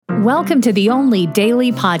Welcome to the only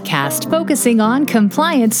daily podcast focusing on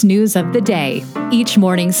compliance news of the day. Each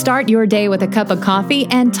morning, start your day with a cup of coffee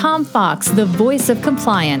and Tom Fox, the voice of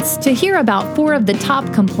compliance, to hear about 4 of the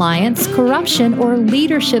top compliance, corruption, or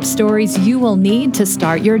leadership stories you will need to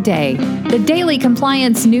start your day. The Daily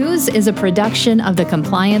Compliance News is a production of the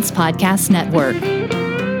Compliance Podcast Network.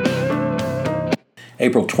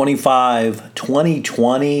 April 25,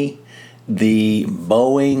 2020, the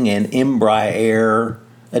Boeing and Embraer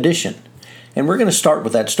edition. And we're going to start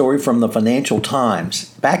with that story from the Financial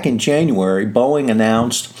Times. Back in January, Boeing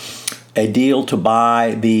announced a deal to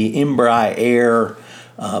buy the Embraer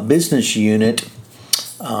business unit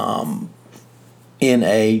in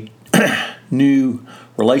a new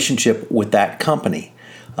relationship with that company.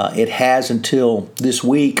 It has until this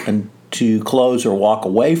week to close or walk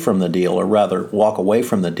away from the deal, or rather walk away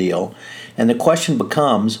from the deal. And the question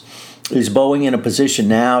becomes, is Boeing in a position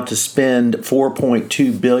now to spend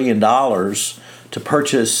 $4.2 billion to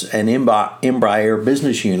purchase an Embraer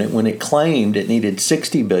business unit when it claimed it needed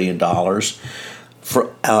 $60 billion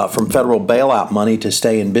from federal bailout money to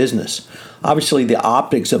stay in business? Obviously, the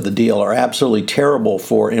optics of the deal are absolutely terrible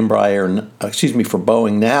for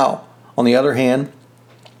Boeing now. On the other hand,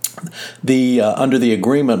 under the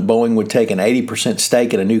agreement, Boeing would take an 80%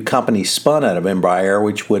 stake in a new company spun out of Embraer,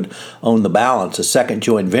 which would own the balance. A second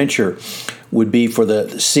joint venture would be for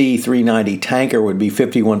the C-390 tanker, would be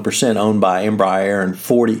 51% owned by Embraer and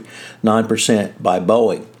 49% by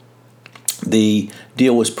Boeing. The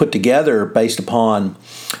deal was put together based upon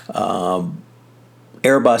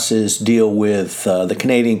Airbus's deal with the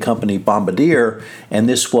Canadian company Bombardier, and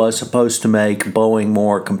this was supposed to make Boeing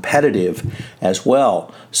more competitive as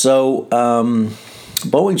well. So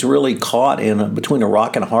Boeing's really caught between a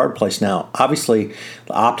rock and a hard place now. Obviously,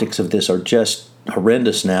 the optics of this are just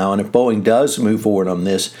horrendous now, and if Boeing does move forward on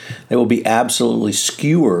this, they will be absolutely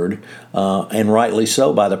skewered, and rightly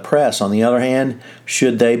so, by the press. On the other hand,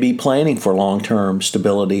 should they be planning for long-term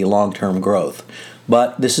stability, long-term growth?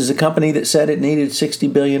 But this is a company that said it needed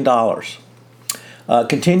 $60 billion.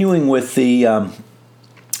 Continuing with the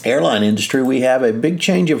airline industry, we have a big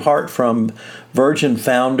change of heart from Virgin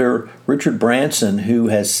founder Richard Branson, who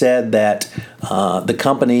has said that the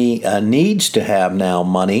company needs to have now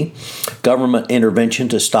money, government intervention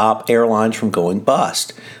to stop airlines from going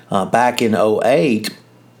bust. Back in 2008,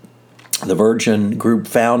 the Virgin Group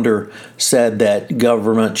founder said that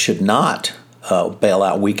government should not bail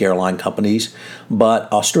out weak airline companies, but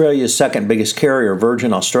Australia's second biggest carrier,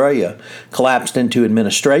 Virgin Australia, collapsed into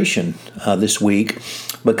administration this week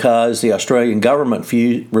because the Australian government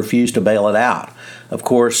refused to bail it out. Of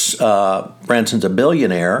course, Branson's a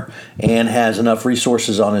billionaire and has enough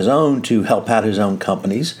resources on his own to help out his own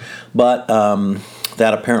companies, but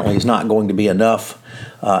that apparently is not going to be enough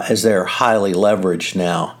as they're highly leveraged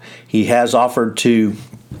now. He has offered to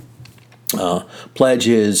pledge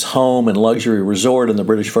his home and luxury resort in the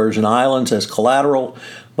British Virgin Islands as collateral,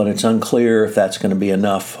 but it's unclear if that's going to be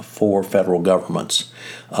enough for federal governments,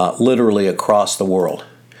 literally across the world.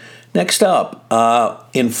 Next up,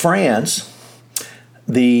 in France,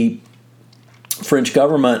 the French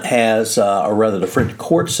government has, or rather the French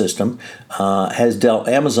court system, has dealt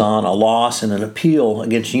Amazon a loss in an appeal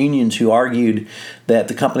against unions who argued that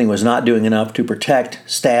the company was not doing enough to protect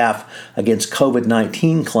staff against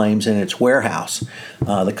COVID-19 claims in its warehouse.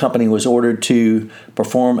 The company was ordered to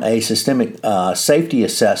perform a systemic safety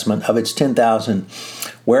assessment of its 10,000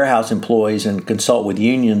 warehouse employees and consult with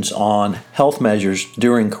unions on health measures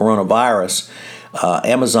during coronavirus.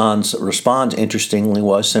 Amazon's response, interestingly,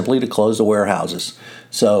 was simply to close the warehouses.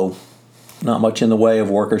 So not much in the way of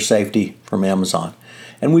worker safety from Amazon.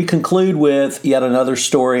 And we conclude with yet another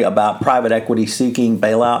story about private equity seeking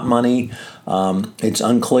bailout money. It's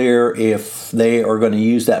unclear if they are going to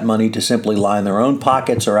use that money to simply line their own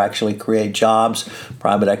pockets or actually create jobs.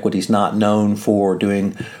 Private equity is not known for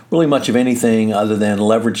doing really much of anything other than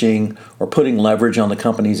leveraging or putting leverage on the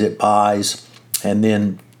companies it buys and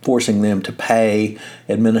then forcing them to pay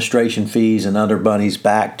administration fees and other monies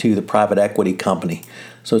back to the private equity company.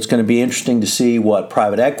 So it's going to be interesting to see what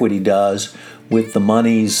private equity does with the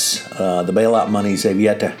monies, the bailout monies. They've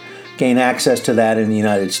yet to gain access to that in the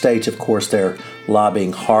United States. Of course, they're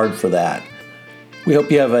lobbying hard for that. We hope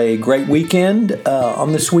you have a great weekend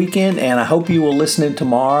on this weekend, and I hope you will listen in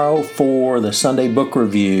tomorrow for the Sunday Book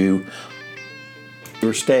Review.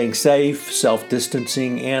 You're staying safe,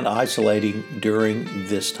 self-distancing, and isolating during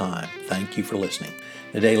this time. Thank you for listening.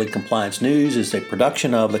 The Daily Compliance News is a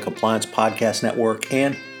production of the Compliance Podcast Network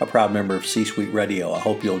and a proud member of C-Suite Radio. I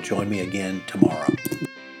hope you'll join me again tomorrow.